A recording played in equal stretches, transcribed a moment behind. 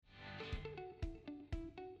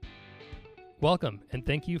Welcome, and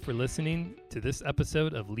thank you for listening to this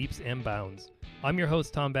episode of Leaps and Bounds. I'm your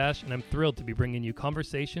host, Tom Bash, and I'm thrilled to be bringing you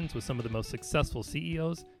conversations with some of the most successful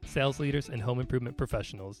CEOs, sales leaders, and home improvement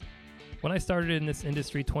professionals. When I started in this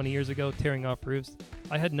industry 20 years ago, tearing off roofs,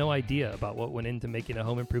 I had no idea about what went into making a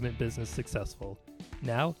home improvement business successful.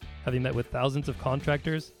 Now, having met with thousands of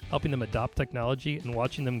contractors, helping them adopt technology, and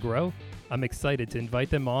watching them grow, I'm excited to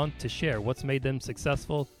invite them on to share what's made them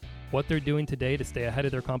successful, what they're doing today to stay ahead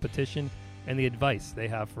of their competition, and the advice they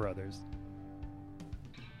have for others.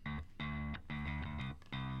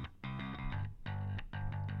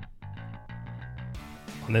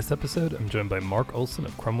 On this episode, I'm joined by Mark Olson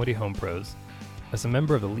of Crumwitty Home Pros. As a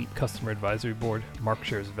member of the Elite Customer Advisory Board, Mark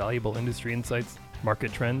shares valuable industry insights,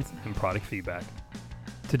 market trends, and product feedback.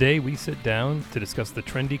 Today, we sit down to discuss the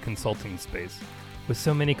trendy consulting space. With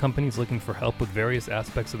so many companies looking for help with various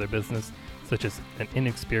aspects of their business, such as an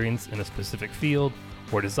inexperience in a specific field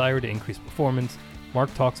or desire to increase performance,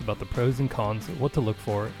 Mark talks about the pros and cons, what to look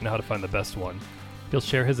for, and how to find the best one. He'll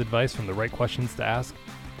share his advice from the right questions to ask,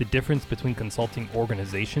 the difference between consulting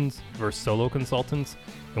organizations versus solo consultants,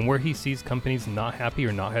 and where he sees companies not happy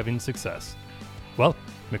or not having success. Well,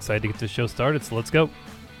 I'm excited to get this show started, so let's go.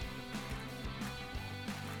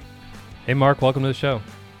 Hey Mark, welcome to the show.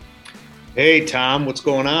 Hey Tom, what's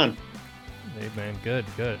going on? Hey man, good.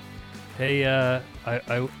 Hey,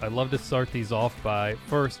 I love to start these off by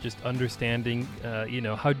first just understanding,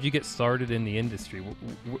 how did you get started in the industry?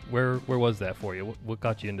 Where was that for you? What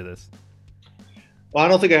got you into this? Well, I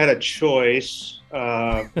don't think I had a choice.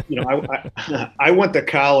 I went to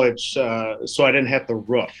college, so I didn't have to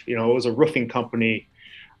roof. It was a roofing company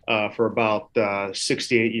for about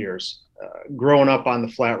 68 years. Growing up on the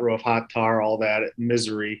flat roof, hot tar, all that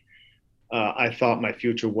misery. I thought my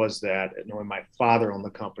future was that, and when my father owned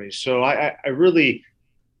the company. So I really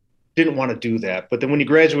didn't want to do that. But then when you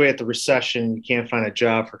graduate at the recession, you can't find a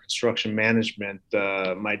job for construction management.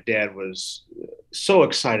 My dad was so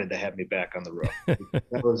excited to have me back on the roof.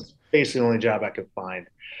 That was basically the only job I could find.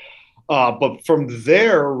 But from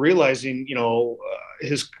there, realizing,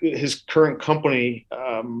 his current company,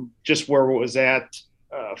 just where it was at,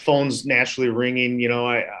 phones naturally ringing,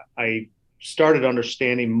 I started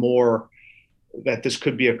understanding more that this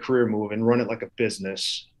could be a career move and run it like a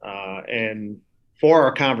business. And for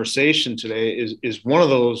our conversation today is one of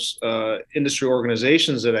those industry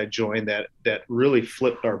organizations that I joined that really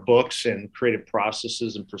flipped our books and created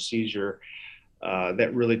processes and procedure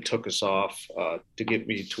that really took us off to get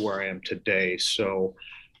me to where I am today. So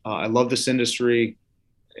I love this industry.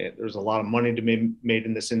 There's a lot of money to be made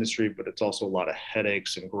in this industry, but it's also a lot of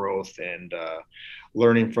headaches and growth and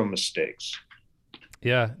learning from mistakes.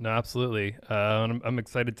 Yeah, no, absolutely. I'm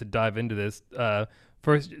excited to dive into this.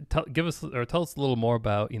 First, tell us a little more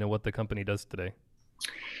about what the company does today.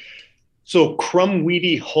 So,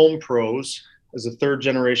 Crumwitty Home Pros is a third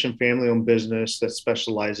generation family owned business that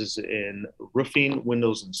specializes in roofing,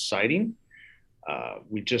 windows, and siding.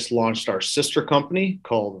 We just launched our sister company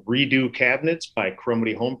called Redo Cabinets by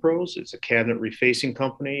Crumwitty Home Pros. It's a cabinet refacing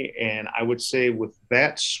company, and I would say with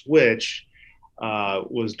that switch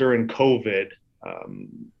was during COVID.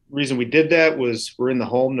 Reason we did that was we're in the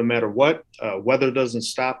home no matter what. Weather doesn't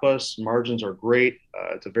stop us. Margins are great.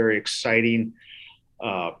 It's a very exciting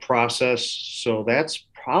process. So that's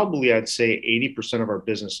probably, I'd say, 80% of our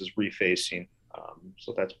business is refacing.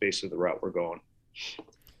 So that's basically the route we're going.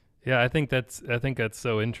 Yeah, I think that's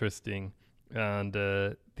so interesting, and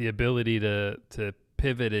the ability to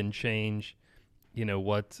pivot and change,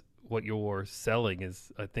 what you're selling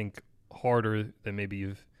is, I think, harder than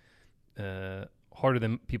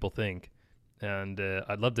people think. And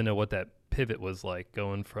I'd love to know what that pivot was like,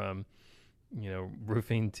 going from,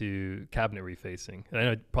 roofing to cabinet refacing. And I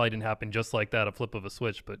know it probably didn't happen just like that, a flip of a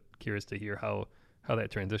switch, but curious to hear how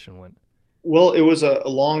that transition went. Well, it was a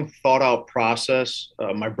long thought out process.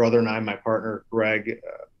 My brother and I, my partner, Greg,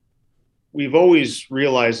 we've always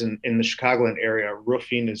realized in the Chicagoland area,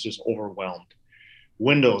 roofing is just overwhelmed.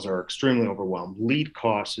 Windows are extremely overwhelmed. Lead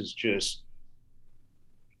cost is just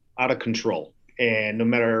out of control. And no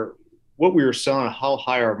matter what we were selling, how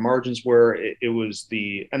high our margins were, it was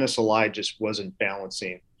the NSLI just wasn't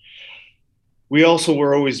balancing. We also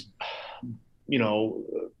were always,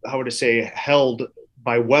 how would I say, held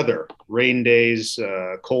by weather, rain days,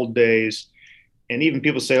 cold days. And even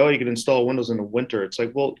people say, oh, you can install windows in the winter. It's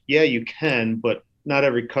like, well, yeah, you can, but not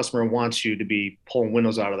every customer wants you to be pulling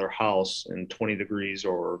windows out of their house in 20 degrees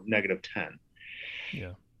or -10.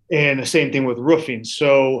 Yeah. And the same thing with roofing.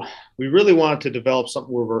 So we really wanted to develop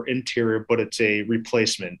something where we're interior, but it's a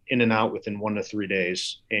replacement in and out within 1 to 3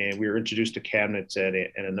 days. And we were introduced to cabinets at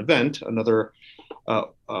an event, another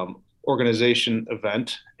organization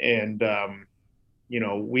event, and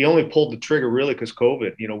we only pulled the trigger really because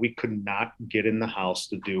COVID. We could not get in the house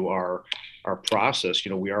to do our process.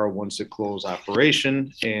 We are a once it close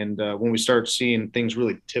operation, and when we start seeing things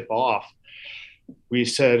really tip off, we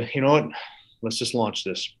said, you know what, let's just launch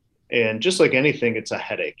this. And just like anything, it's a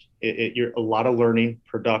headache. You're a lot of learning,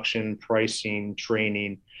 production, pricing,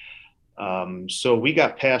 training. So we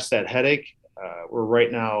got past that headache. We're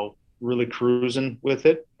right now really cruising with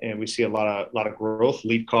it, and we see a lot of growth.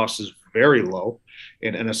 Lead cost is very low,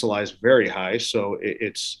 and NSLI is very high, so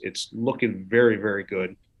it's looking very, very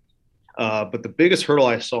good. But the biggest hurdle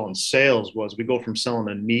I saw in sales was we go from selling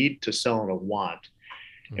a need to selling a want.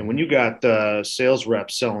 And when you got sales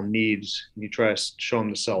reps selling needs, and you try to show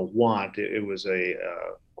them to sell want, it was a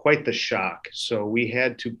quite the shock. So we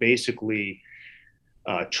had to basically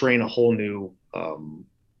train a whole new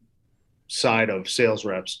side of sales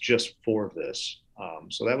reps just for this.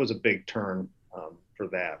 So that was a big turn for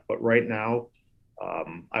that. But right now,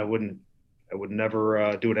 I would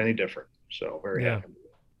never do it any different. So very Yeah, happy.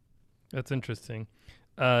 that's interesting.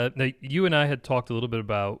 Now you and I had talked a little bit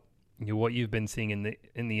about what you've been seeing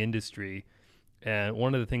in the industry, and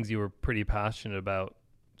one of the things you were pretty passionate about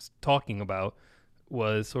talking about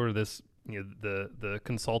was sort of this, the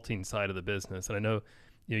consulting side of the business. And I know,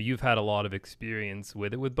 you've had a lot of experience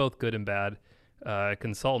with it, with both good and bad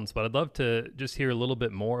consultants. But I'd love to just hear a little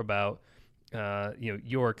bit more about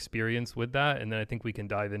your experience with that, and then I think we can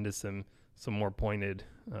dive into some more pointed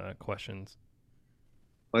questions.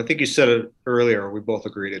 I think you said it earlier. We both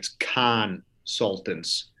agreed it's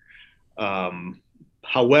consultants.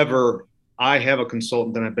 However, I have a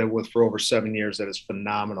consultant that I've been with for over 7 years that is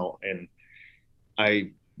phenomenal, and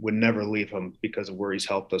I would never leave him because of where he's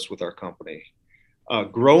helped us with our company.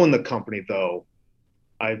 Growing the company, though,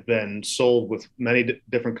 I've been sold with many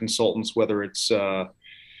different consultants, whether it's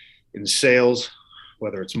in sales,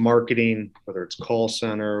 whether it's marketing, whether it's call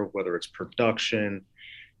center, whether it's production,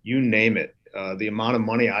 you name it. The amount of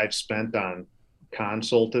money I've spent on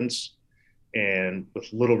consultants and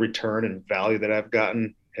with little return and value that I've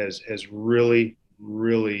gotten has really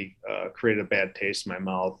created a bad taste in my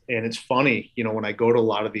mouth. And it's funny, when I go to a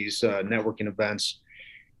lot of these networking events,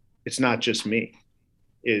 it's not just me.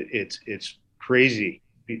 It's crazy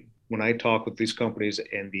when I talk with these companies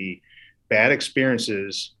and the bad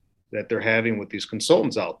experiences that they're having with these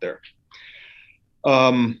consultants out there.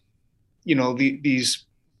 These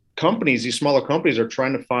companies, these smaller companies, are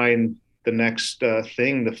trying to find the next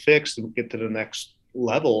thing to fix to get to the next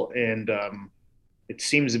level, and it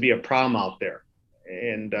seems to be a problem out there.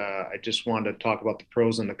 And I just wanted to talk about the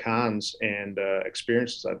pros and the cons and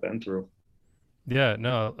experiences I've been through. Yeah,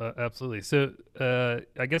 no, absolutely. So,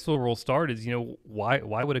 I guess where we'll start is,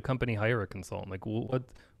 why would a company hire a consultant? Like,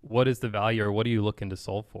 what is the value, or what are you looking to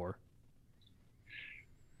solve for?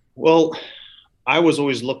 Well, I was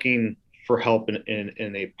always looking for help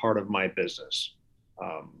in a part of my business.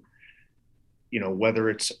 Um, whether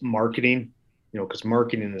it's marketing, because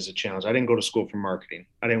marketing is a challenge. I didn't go to school for marketing.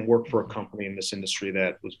 I didn't work for a company in this industry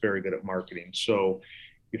that was very good at marketing. So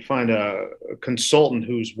you find a consultant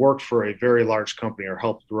who's worked for a very large company or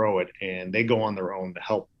helped grow it, and they go on their own to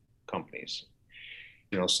help companies.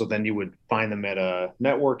 So then you would find them at a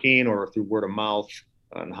networking or through word of mouth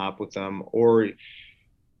and hop with them, or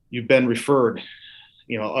you've been referred.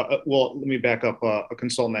 Well, let me back up. A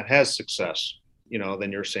consultant that has success,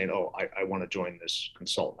 then you're saying, oh, I want to join this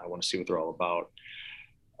consultant. I want to see what they're all about.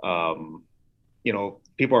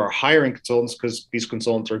 People are hiring consultants because these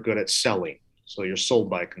consultants are good at selling. So you're sold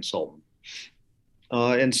by a consultant.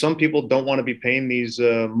 And some people don't want to be paying these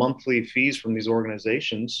monthly fees from these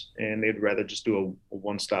organizations, and they'd rather just do a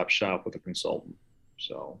one-stop shop with a consultant.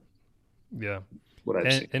 So Yeah, what I've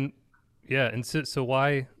and seen. and yeah, and so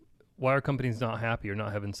why are companies not happy or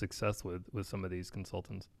not having success with some of these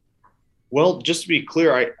consultants? Well, just to be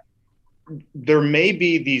clear, there may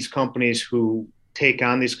be these companies who take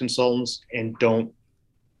on these consultants and don't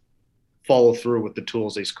follow through with the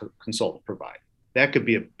tools these consultants provide. That could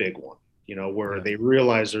be a big one, where Yeah, they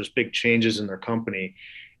realize there's big changes in their company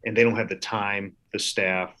and they don't have the time, the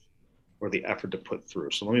staff, or the effort to put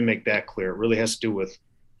through. So let me make that clear. It really has to do with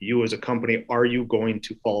you as a company. Are you going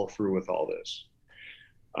to follow through with all this?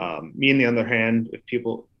 Me, on the other hand,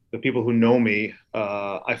 the people who know me,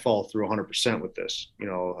 I follow through 100% with this.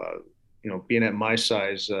 Being at my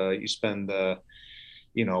size, you spend,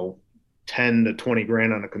 you know, 10 to 20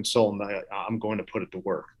 grand on a consultant. I'm going to put it to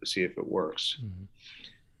work to see if it works. hmm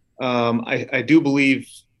I do believe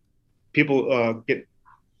people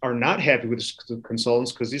are not happy with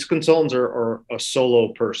consultants because these consultants are a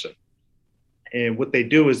solo person, and what they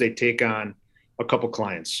do is they take on a couple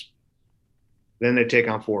clients. Then they take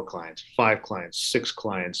on 4 clients, 5 clients, 6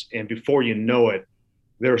 clients. And before you know it,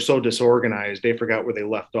 they're so disorganized, they forgot where they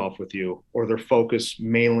left off with you, or they're focused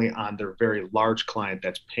mainly on their very large client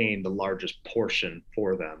that's paying the largest portion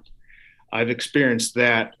for them. I've experienced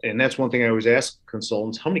that. And that's one thing I always ask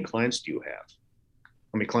consultants: how many clients do you have?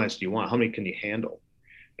 How many clients do you want? How many can you handle?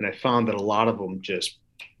 And I found that a lot of them just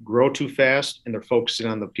grow too fast and they're focusing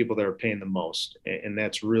on the people that are paying the most. And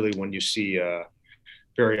that's really when you see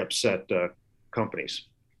very upset companies.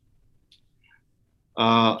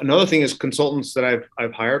 Another thing is consultants that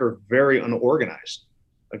I've hired are very unorganized.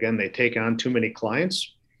 Again, they take on too many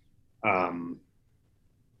clients. Um,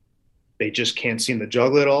 they just can't seem to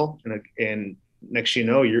juggle it all. And next you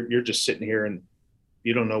know, you're just sitting here and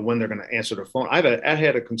you don't know when they're going to answer the phone. I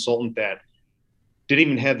had a consultant that didn't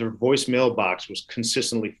even have their voicemail box was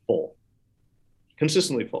consistently full.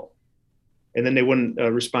 And then they wouldn't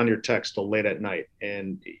respond to your text till late at night.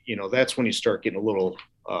 And, that's when you start getting a little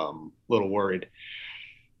worried.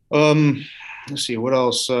 Um, let's see what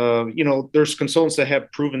else. There's consultants that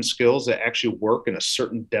have proven skills that actually work in a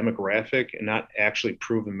certain demographic and not actually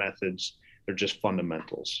proven methods. They're just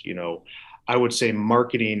fundamentals. I would say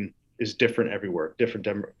marketing is different everywhere, different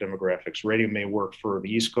demographics. Radio may work for the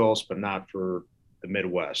East Coast, but not for the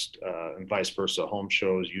Midwest, and vice versa. Home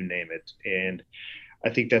shows, you name it. And I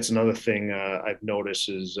think that's another thing I've noticed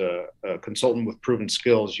is a consultant with proven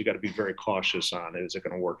skills. You got to be very cautious on, is it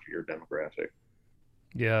going to work for your demographic?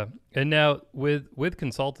 Yeah. And now with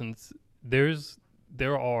consultants,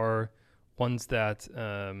 there are ones that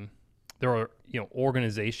there are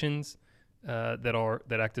organizations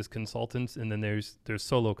that act as consultants, and then there's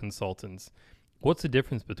solo consultants. What's the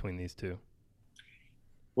difference between these two?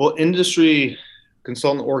 Well, industry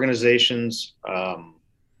consultant organizations,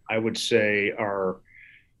 I would say, are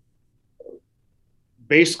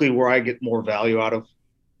basically where I get more value out of.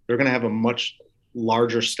 They're going to have a much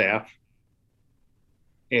larger staff.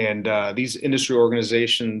 And these industry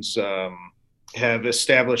organizations have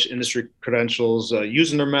established industry credentials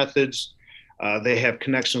using their methods. They have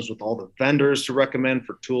connections with all the vendors to recommend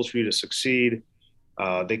for tools for you to succeed.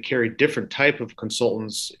 They carry different type of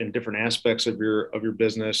consultants in different aspects of your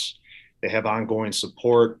business. They have ongoing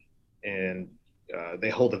support, and they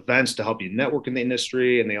hold events to help you network in the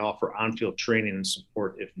industry, and they offer on-field training and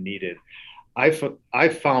support if needed.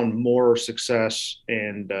 I've found more success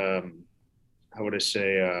and how would I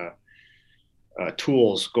say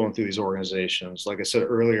tools going through these organizations. Like I said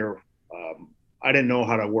earlier, I didn't know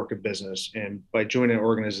how to work a business, and by joining an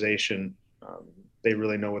organization, they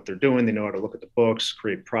really know what they're doing. They know how to look at the books,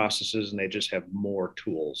 create processes, and they just have more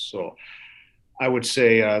tools. So I would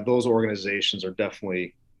say those organizations are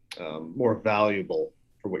definitely more valuable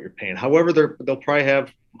for what you're paying. However, they'll probably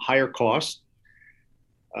have higher costs,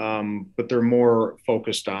 but they're more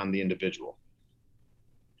focused on the individual.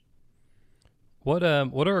 What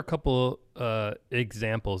are a couple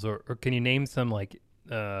examples, or can you name some like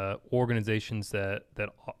organizations that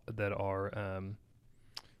are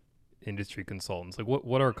industry consultants? Like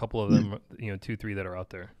what are a couple of them? 2, 3 that are out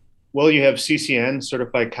there. Well, you have CCN,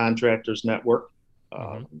 Certified Contractors Network. Uh,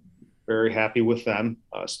 Mm-hmm. Very happy with them.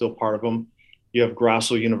 Still part of them. You have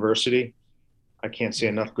Grosso University. I can't say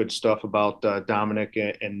enough good stuff about Dominic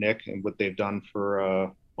and Nick and what they've done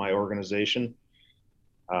for my organization.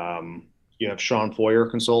 You have Sean Foyer,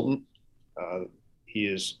 consultant. Uh, he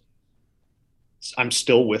is. I'm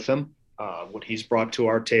still with him. What he's brought to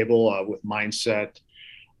our table with mindset,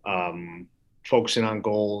 um, focusing on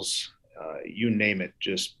goals, you name it.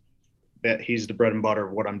 Just that he's the bread and butter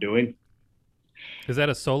of what I'm doing. Is that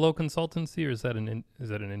a solo consultancy, or is that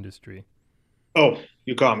an industry? Oh,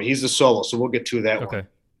 you caught me. He's the solo, so we'll get to that one. Okay.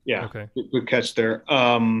 Yeah, Okay. good catch there.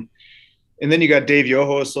 And then you got Dave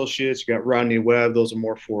Yoho Associates. You got Rodney Webb. Those are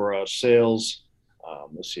more for sales.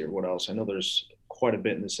 Let's see here. What else? I know there's quite a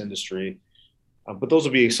bit in this industry, but those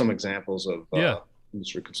will be some examples of Yeah,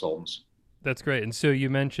 industry consultants. that's great. And so you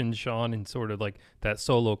mentioned Sean and sort of like that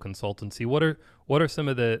solo consultancy. What are some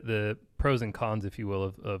of the pros and cons, if you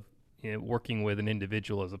will, of working with an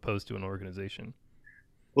individual as opposed to an organization?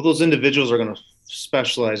 Well, those individuals are going to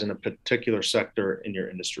specialize in a particular sector in your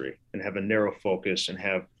industry and have a narrow focus and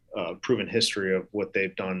have proven history of what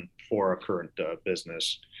they've done for a current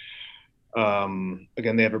business.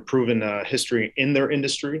 Again, they have a proven history in their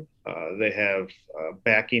industry. They have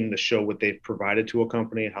backing to show what they've provided to a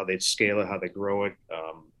company, how they scale it, how they grow it,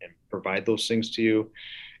 and provide those things to you.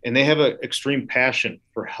 And they have an extreme passion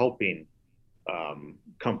for helping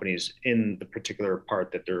companies in the particular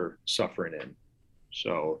part that they're suffering in.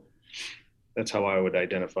 So that's how I would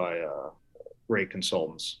identify great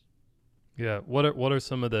consultants. Yeah. What are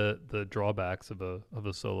some of the drawbacks of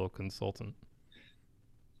a solo consultant?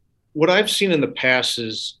 what I've seen in the past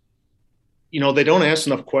is, they don't ask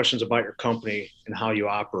enough questions about your company and how you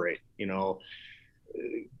operate,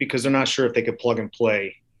 because they're not sure if they could plug and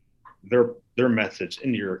play their methods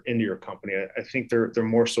into your company. I think they're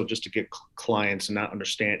more so just to get clients and not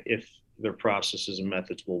understand if their processes and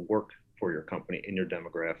methods will work for your company in your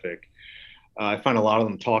demographic. I find a lot of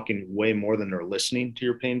them talking way more than they're listening to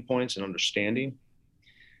your pain points and understanding.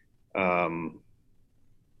 Um,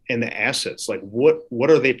 and the assets, like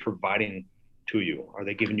what are they providing to you? Are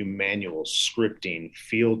they giving you manuals, scripting,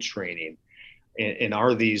 field training, and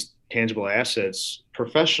are these tangible assets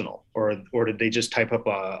professional, or did they just type up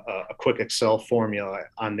a quick Excel formula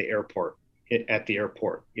on the airport at the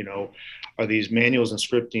airport? Are these manuals and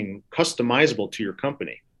scripting customizable to your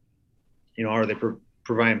company? Are they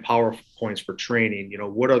providing PowerPoints for training?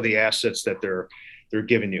 What are the assets that they're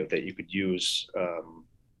giving you that you could use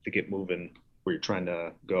to get moving where you're trying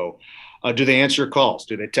to go? Do they answer your calls?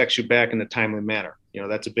 Do they text you back in a timely manner?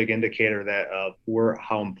 That's a big indicator that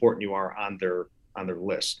how important you are on their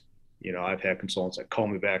list. I've had consultants that call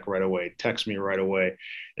me back right away, text me right away,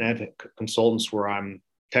 and I've had consultants where I'm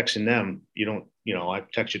texting them. I've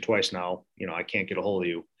texted you twice now. I can't get a hold of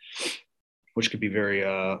you, which could be very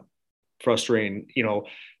frustrating.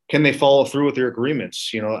 Can they follow through with their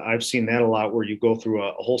agreements? I've seen that a lot, where you go through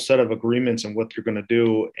a whole set of agreements and what you're going to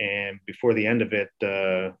do, and before the end of it,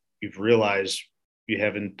 you've realized you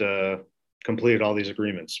haven't completed all these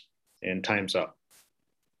agreements, and time's up.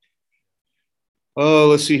 Oh,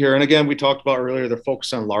 let's see here. And again, we talked about earlier, they're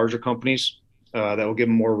focused on larger companies that will give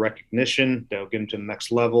them more recognition, that will get them to the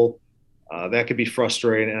next level. That could be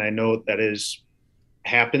frustrating, and I know that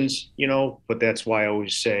happens, but that's why I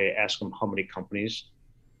always say ask them how many companies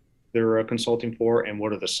they're consulting for, and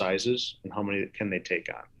what are the sizes, and how many can they take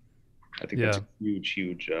on. I think that's a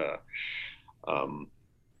huge um,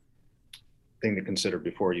 thing to consider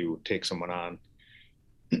before you take someone on.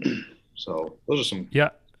 So those are some. Yeah.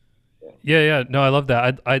 No, I love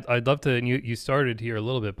that. I'd love to. And you started here a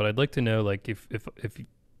little bit, but I'd like to know, like, if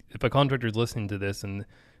a contractor is listening to this and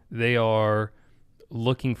they are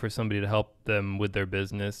looking for somebody to help them with their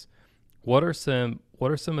business, what are some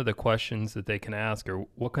of the questions that they can ask, or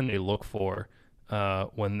what can they look for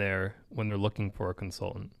when they're looking for a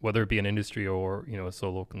consultant, whether it be an industry or a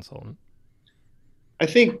solo consultant? I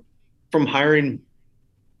think from hiring,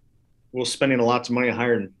 spending lots of money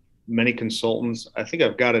hiring many consultants, I think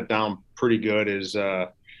I've got it down pretty good. Is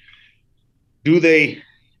do they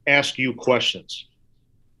ask you questions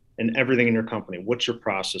and everything in your company? What's your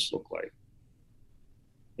process look like?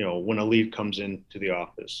 When a lead comes into the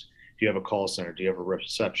office, do you have a call center? Do you have a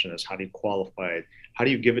receptionist? How do you qualify it? How do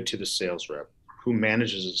you give it to the sales rep? Who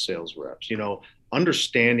manages the sales reps?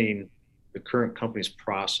 Understanding the current company's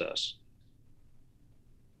process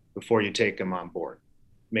before you take them on board,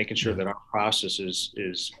 making sure that our process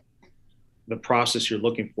is the process you're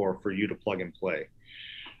looking for you to plug and play.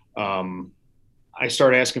 I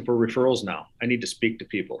start asking for referrals now. I need to speak to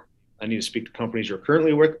people. I need to speak to companies you're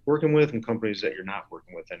currently working with and companies that you're not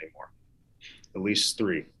working with anymore. At least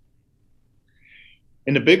 3.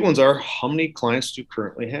 And the big ones are, how many clients do you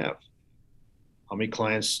currently have? How many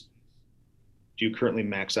clients do you currently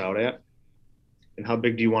max out at? And how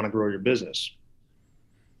big do you want to grow your business?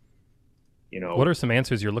 What are some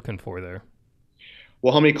answers you're looking for there?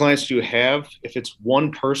 Well, how many clients do you have? If it's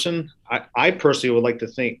one person, I personally would like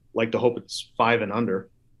to hope it's 5 and under.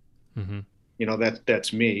 Mm-hmm.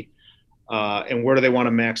 That's me. And where do they want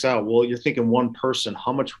to max out? Well, you're thinking one person.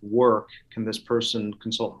 How much work can this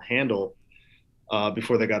consultant handle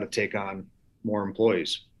before they got to take on more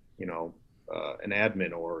employees? An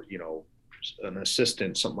admin or an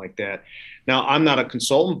assistant, something like that. Now, I'm not a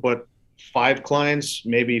consultant, but 5 clients,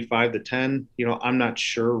 maybe 5 to 10. I'm not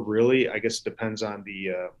sure really. I guess it depends on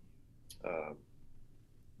the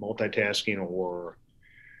multitasking or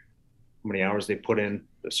how many hours they put in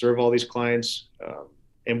to serve all these clients.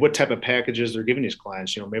 And what type of packages they're giving these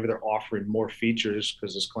clients. Maybe they're offering more features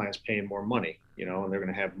because this client's paying more money, and they're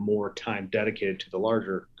going to have more time dedicated to the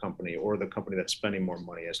larger company, or the company that's spending more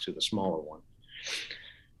money as to the smaller one.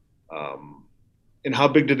 And how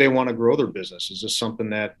big do they want to grow their business? Is this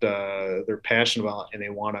something that they're passionate about and they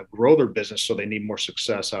want to grow their business, so they need more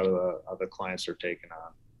success out of the clients they're taking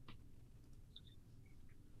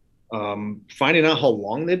on? Finding out how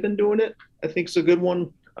long they've been doing it, I think, is a good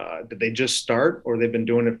one. Did they just start, or they've been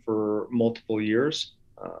doing it for multiple years?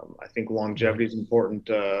 I think longevity is important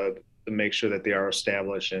to make sure that they are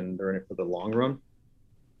established and they're in it for the long run.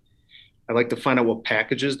 I'd like to find out what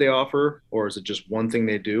packages they offer, or is it just one thing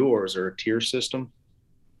they do, or is there a tier system?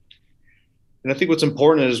 And I think what's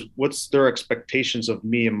important is, what's their expectations of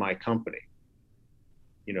me and my company?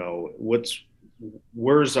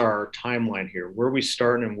 where's our timeline here? Where are we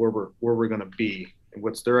starting and where we're going to be, and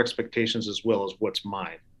what's their expectations as well as what's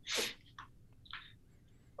mine.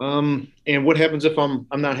 And what happens if I'm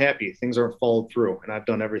not happy? Things aren't followed through, and I've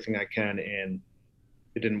done everything I can, and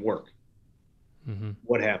it didn't work. Mm-hmm.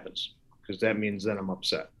 What happens? Because that means then I'm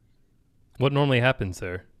upset. What normally happens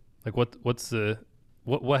there? Like what's the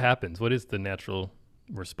what happens? What is the natural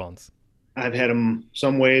response? I've had them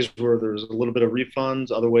some ways where there's a little bit of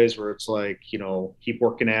refunds, other ways where it's like, keep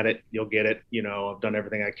working at it, you'll get it. I've done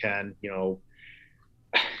everything I can.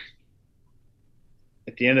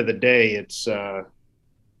 At the end of the day, it's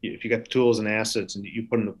if you got the tools and assets and you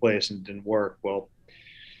put them into place and it didn't work, well,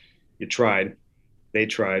 you tried, they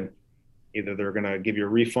tried. Either they're going to give you a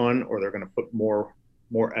refund or they're going to put more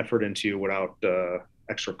effort into you without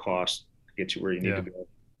extra cost to get you where you need to Yeah. go.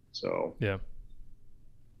 So, Yeah.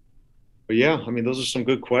 but yeah, I mean, those are some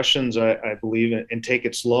good questions. I believe in, and take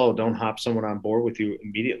it slow. Don't hop someone on board with you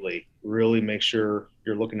immediately. Really make sure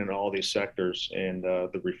you're looking at all these sectors and the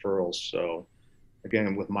referrals. So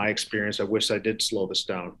again, with my experience, I wish I did slow this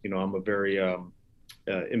down. I'm a very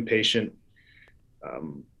impatient,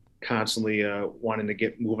 um, constantly wanting to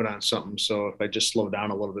get moving on something. So if I just slow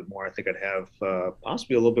down a little bit more, I think I'd have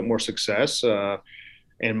possibly a little bit more success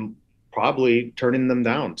and probably turning them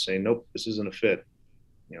down, saying, nope, this isn't a fit.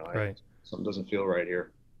 Right. Something doesn't feel right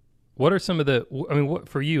here. What are some of the I mean what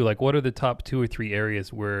for you, like what are the top 2 or 3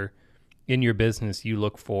 areas where in your business you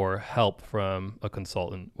look for help from a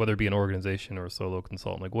consultant, whether it be an organization or a solo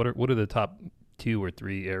consultant? Like what are the top 2 or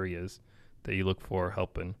 3 areas that you look for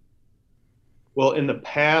help in? Well, in the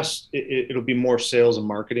past, it'll be Okay. more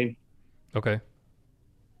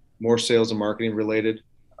sales and marketing related.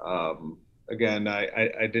 Again,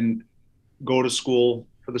 I didn't go to school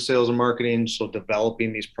for the sales and marketing, so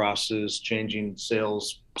developing these processes, changing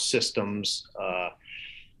sales systems,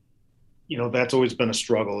 that's always been a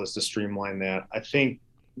struggle, is to streamline that. I think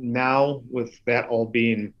now with that all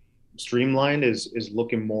being streamlined is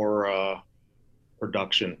looking more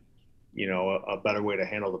production, a better way to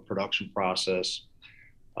handle the production process.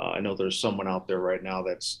 I know there's someone out there right now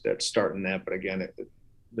that's starting that, but again,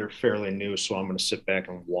 they're fairly new, so I'm going to sit back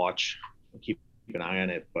and watch and keep an eye on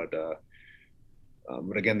it. But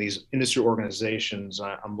again, these industry organizations,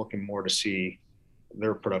 I'm looking more to see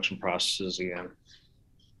their production processes again.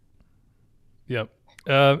 Yep.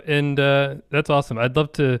 And that's awesome. I'd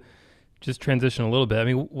love to just transition a little bit. I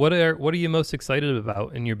mean, what are you most excited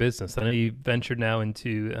about in your business? I know you ventured now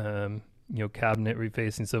into cabinet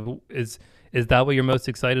refacing. So is that what you're most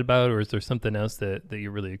excited about, or is there something else that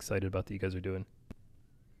you're really excited about that you guys are doing?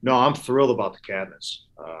 No, I'm thrilled about the cabinets.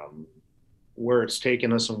 Where it's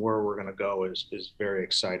taken us and where we're going to go is very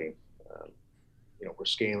exciting. Um, we're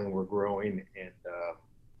scaling, we're growing, and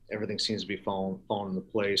everything seems to be falling into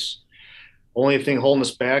place. Only thing holding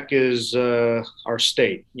us back is our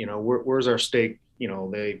state. Where's our state?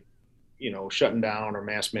 They, shutting down or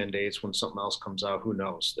mass mandates when something else comes out. Who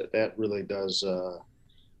knows? That really does. I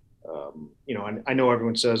know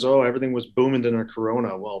everyone says, "Oh, everything was booming during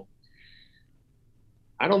Corona." Well,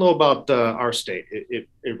 I don't know about our state. It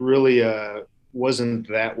really wasn't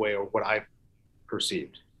that way, or what I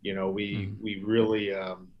perceived. We Mm-hmm. we really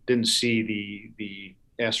didn't see the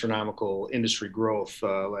astronomical industry growth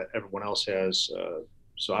that everyone else has.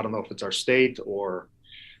 So I don't know if it's our state or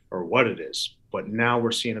what it is, but now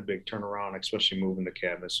we're seeing a big turnaround, especially moving the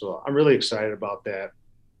cabinets. So I'm really excited about that,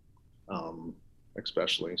 um,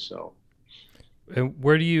 especially. So And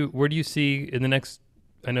where do you see in the next?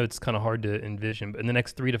 I know it's kind of hard to envision, but in the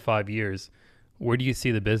next 3 to 5 years, where do you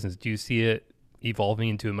see the business? Do you see it evolving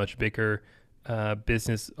into a much bigger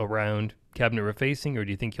business around cabinet refacing, or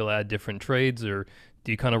do you think you'll add different trades, or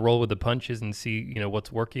do you kind of roll with the punches and see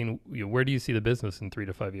what's working? Where do you see the business in 3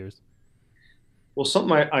 to 5 years? well,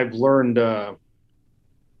 something I've learned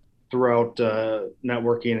throughout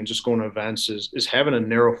networking and just going to events is having a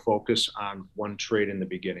narrow focus on one trade in the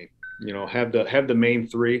beginning. Have the main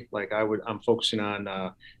three. Like I'm focusing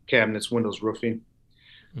on cabinets, windows, roofing.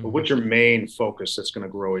 But Mm-hmm. what's your main focus that's going to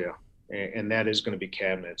grow you? And that is going to be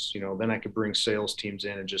cabinets. Then I could bring sales teams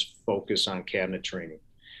in and just focus on cabinet training.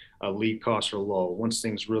 Lead costs are low. Once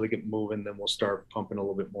things really get moving, then we'll start pumping a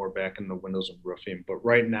little bit more back in the windows and roofing. But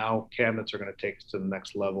right now, cabinets are going to take us to the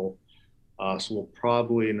next level. So we'll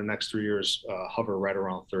probably in the next 3 years hover right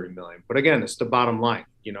around 30 million. But again, it's the bottom line.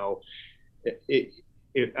 It,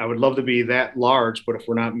 it, I would love to be that large, but if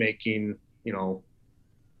we're not making,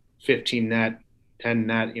 15 net, 10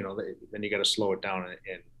 net, then you got to slow it down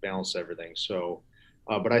and balance everything. So,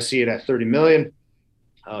 but I see it at 30 million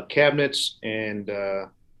cabinets and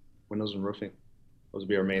windows and roofing. Those would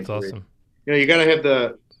be our main That's three. awesome. You got to have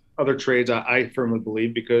the other trades. I firmly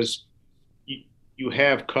believe because you, you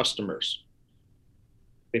have customers.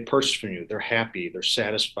 They purchase from you. They're happy. They're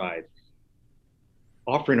satisfied.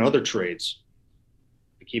 Offering other trades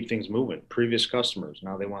to keep things moving. Previous customers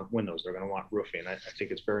now they want windows. They're going to want roofing. I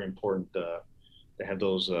think it's very important to have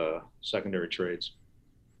those secondary trades.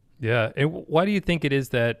 Yeah. And why do you think it is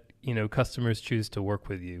that, customers choose to work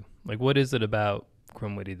with you? Like, what is it about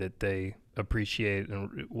Crumwitty that they appreciate,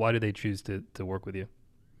 and why do they choose to work with you?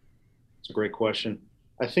 It's a great question.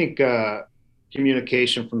 I think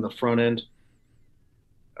communication from the front end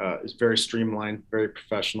is very streamlined, very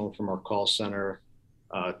professional from our call center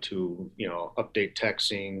to update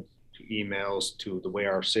texting to emails to the way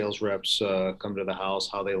our sales reps come to the house,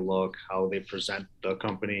 how they look, how they present the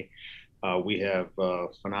company. We have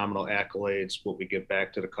phenomenal accolades, what we give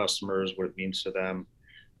back to the customers, what it means to them.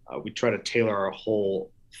 We try to tailor our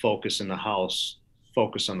whole focus in the house,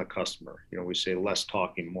 focus on the customer. We say less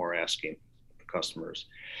talking, more asking the customers.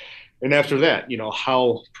 And after that,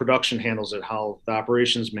 how production handles it, how the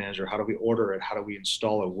operations manager, how do we order it, how do we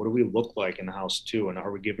install it, what do we look like in the house too, and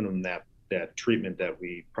are we giving them that treatment that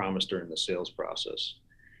we promised during the sales process?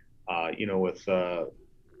 With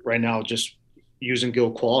right now, just using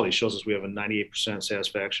Guild Quality shows us we have a 98%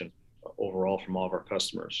 satisfaction overall from all of our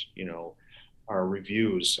customers. Our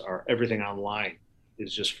reviews, our everything online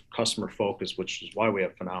is just customer focused, which is why we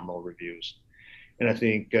have phenomenal reviews. And I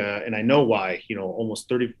think, and I know why, almost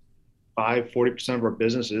 35-40% of our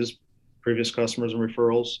business is previous customers and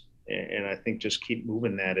referrals. And I think just keep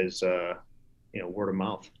moving that is, word of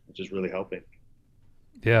mouth, which is really helping.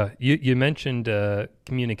 Yeah, you mentioned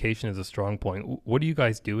communication is a strong point. What are you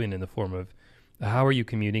guys doing in the form of how are you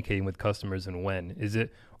communicating with customers, and when is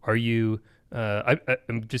it? Are you?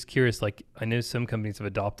 I'm just curious. Like, I know some companies have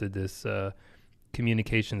adopted this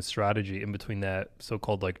communication strategy in between that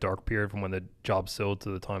so-called like dark period from when the job's sold to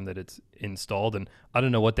the time that it's installed, and I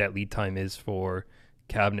don't know what that lead time is for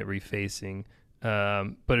cabinet refacing. But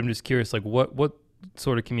I'm just curious, like what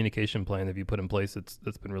sort of communication plan have you put in place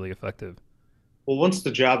that's been really effective? Well, once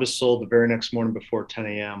the job is sold, the very next morning before 10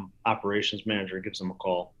 a.m., operations manager gives them a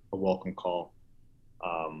call, a welcome call,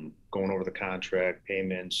 going over the contract,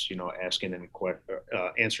 payments, asking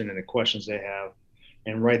answering any questions they have,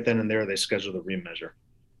 and right then and there they schedule the remeasure,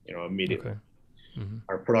 immediately. Okay. Mm-hmm.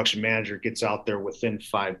 Our production manager gets out there within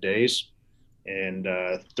 5 days, and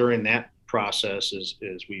during that process is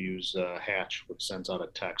we use Hatch, which sends out a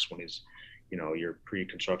text when he's, your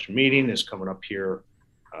pre-construction meeting is coming up here,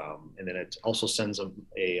 and then it also sends them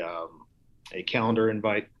a calendar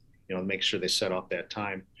invite, to make sure they set up that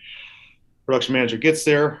time. Production manager gets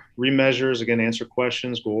there, remeasures, again, answer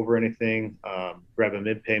questions, go over anything, grab a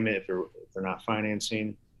mid payment if they're not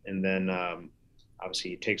financing, and then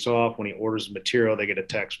obviously he takes off. When he orders material, they get a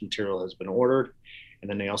text material has been ordered, and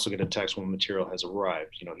then they also get a text when material has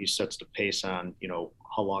arrived. He sets the pace on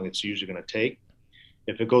how long it's usually going to take.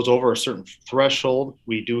 If it goes over a certain threshold,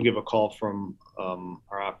 we do give a call from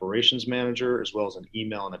our operations manager as well as an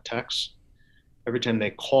email and a text. Every time they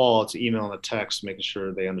call, it's an email and a text, making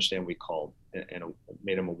sure they understand we called and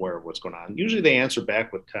made them aware of what's going on. Usually they answer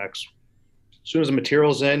back with text. As soon as the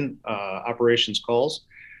material's in, operations calls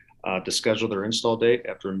to schedule their install date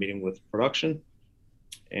after a meeting with production.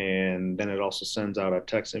 And then it also sends out a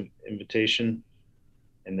text invitation,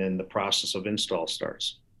 and then the process of install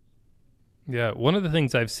starts. Yeah, one of the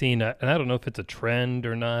things I've seen, and I don't know if it's a trend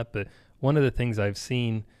or not, but one of the things I've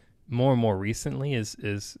seen more and more recently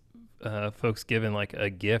is folks giving like a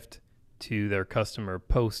gift to their customer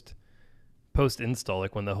post install,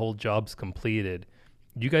 like when the whole job's completed.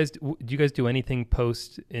 Do you guys do anything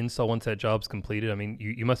post install once that job's completed? I mean,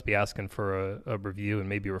 you must be asking for a review and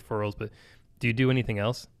maybe referrals, but do you do anything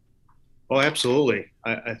else? Oh, absolutely.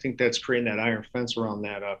 I think that's creating that iron fence around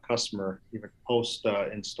that customer, even post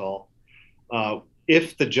install.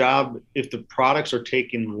 If the products are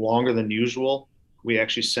taking longer than usual, we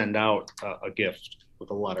actually send out a gift with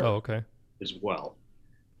a letter Oh, okay. as well.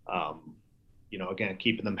 Um, again,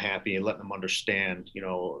 keeping them happy and letting them understand,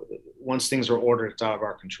 once things are ordered, it's out of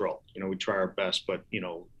our control. We try our best, but,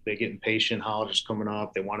 they get impatient, holidays coming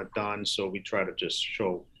up, they want it done. So we try to just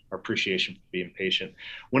show our appreciation for being patient.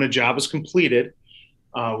 When a job is completed,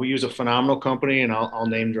 we use a phenomenal company, and I'll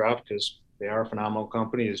name drop because they are a phenomenal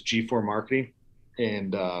company, is G4 Marketing,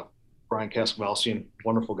 and Brian Cascavalsian,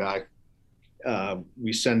 wonderful guy.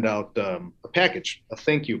 We send out a package, a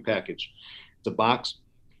thank you package. It's a box.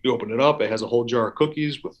 You open it up. It has a whole jar of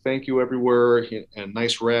cookies with thank you everywhere and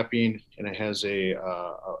nice wrapping, and it has a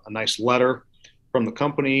nice letter from the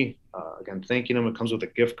company Again, thanking them. It comes with a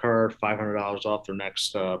gift card, $500 off their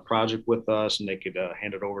next project with us, and they could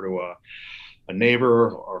hand it over to a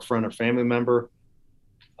neighbor or a friend or family member.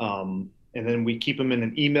 And then we keep them in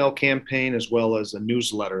an email campaign as well as a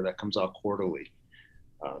newsletter that comes out quarterly.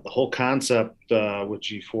 The whole concept with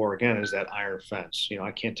G4 again is that iron fence.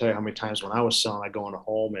 I can't tell you how many times when I was selling, I go in a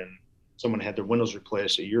home and someone had their windows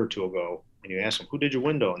replaced a year or two ago, and you ask them, who did your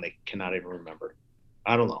window? And they cannot even remember.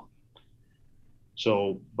 I don't know.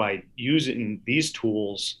 So by using these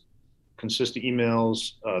tools, consistent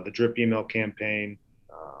emails, the drip email campaign,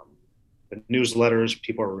 the newsletters,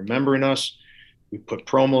 people are remembering us. We put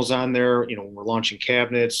promos on there, when we're launching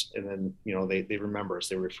cabinets, and then, they remember us,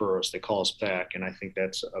 they refer us, they call us back. And I think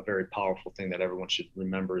that's a very powerful thing that everyone should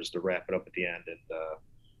remember, is to wrap it up at the end and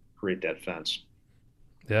create that fence.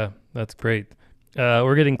 Yeah, that's great.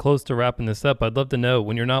 We're getting close to wrapping this up. I'd love to know,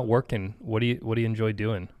 when you're not working, what do you enjoy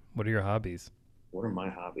doing? What are your hobbies? What are my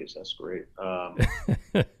hobbies? That's great.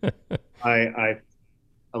 I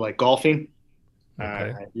like golfing.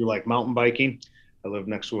 Okay. I do like mountain biking. I live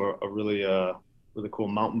next to a really cool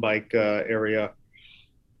mountain bike area.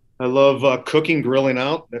 I love cooking, grilling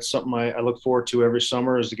out. That's something I look forward to every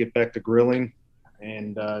summer, is to get back to grilling.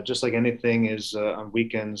 And just like anything is on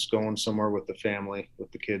weekends, going somewhere with the family,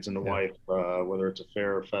 with the kids and the wife, whether it's a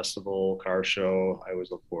fair, or festival, car show, I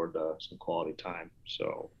always look forward to some quality time.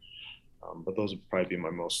 So, but those would probably be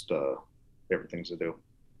my most favorite things to do.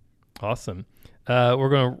 Awesome. We're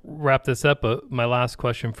going to wrap this up, but my last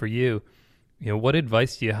question for you, what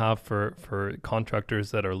advice do you have for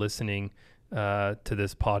contractors that are listening to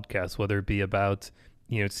this podcast, whether it be about,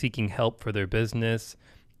 seeking help for their business,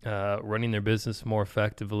 running their business more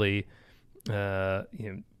effectively,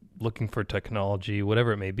 looking for technology,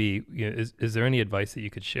 whatever it may be? Is there any advice that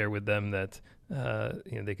you could share with them that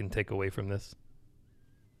they can take away from this?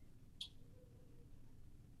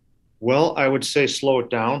 Well, I would say slow it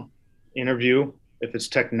down. Interview. If it's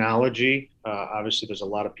technology, obviously there's a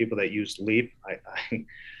lot of people that use Leap.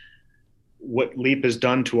 What Leap has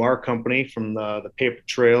done to our company, from the paper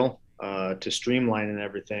trail to streamlining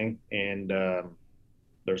everything, and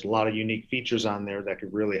there's a lot of unique features on there that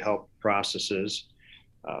could really help processes.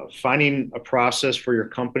 Finding a process for your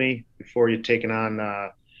company before you're taking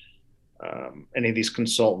on any of these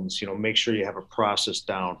consultants, make sure you have a process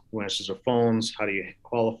down. Who answers their phones? How do you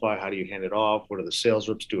qualify? How do you hand it off? What do the sales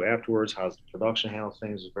reps do afterwards? How does the production handle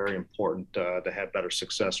things? Is very important to have better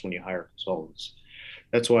success when you hire consultants.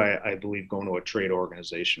 That's why I believe going to a trade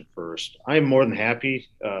organization first. I am more than happy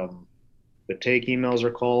to take emails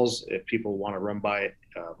or calls if people want to run by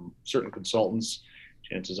certain consultants.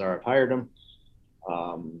 Chances are I've hired them,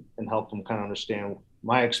 and help them kind of understand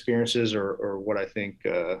my experiences or what I think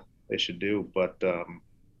they should do. But,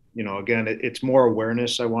 again, it's more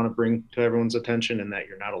awareness I want to bring to everyone's attention, and that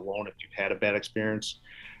you're not alone if you've had a bad experience.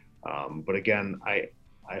 But again,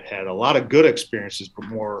 I've had a lot of good experiences, but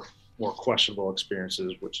more questionable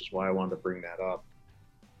experiences, which is why I wanted to bring that up.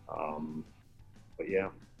 But yeah.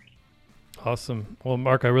 Awesome. Well,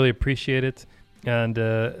 Mark, I really appreciate it. And,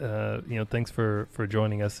 thanks for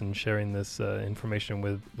joining us and sharing this information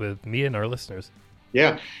with me and our listeners.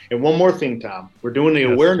 Yeah. And one more thing, Tom, we're doing the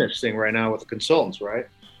awareness thing right now with the consultants, right?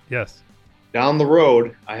 Yes. Down the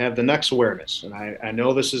road, I have the next awareness. And I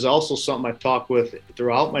know this is also something I've talked with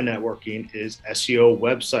throughout my networking, is SEO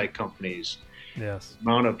website companies. Yes. The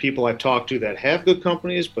amount of people I've talked to that have good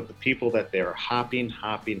companies, but the people that they're hopping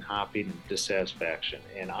in dissatisfaction.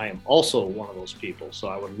 And I am also one of those people. So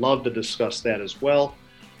I would love to discuss that as well,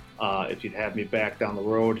 if you'd have me back down the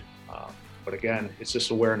road. But again, it's just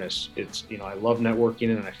awareness. It's, I love networking,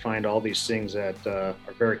 and I find all these things that are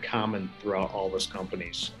very common throughout all those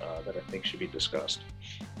companies that I think should be discussed.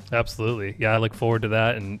 Absolutely. Yeah, I look forward to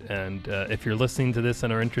that. And if you're listening to this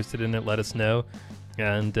and are interested in it, let us know.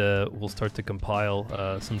 And we'll start to compile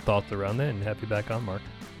some thoughts around that and have you back on, Mark.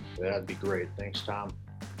 That'd be great. Thanks, Tom.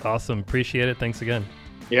 Awesome. Appreciate it. Thanks again.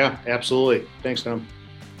 Yeah, absolutely. Thanks, Tom.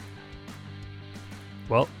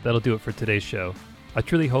 Well, that'll do it for today's show. I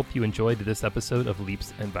truly hope you enjoyed this episode of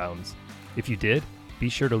Leaps and Bounds. If you did, be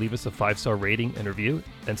sure to leave us a 5-star rating and review,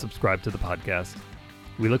 and subscribe to the podcast.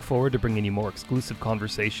 We look forward to bringing you more exclusive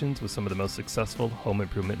conversations with some of the most successful home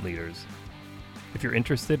improvement leaders. If you're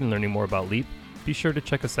interested in learning more about Leap, be sure to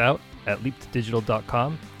check us out at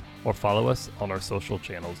leapdigital.com or follow us on our social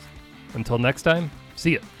channels. Until next time,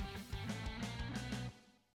 see ya.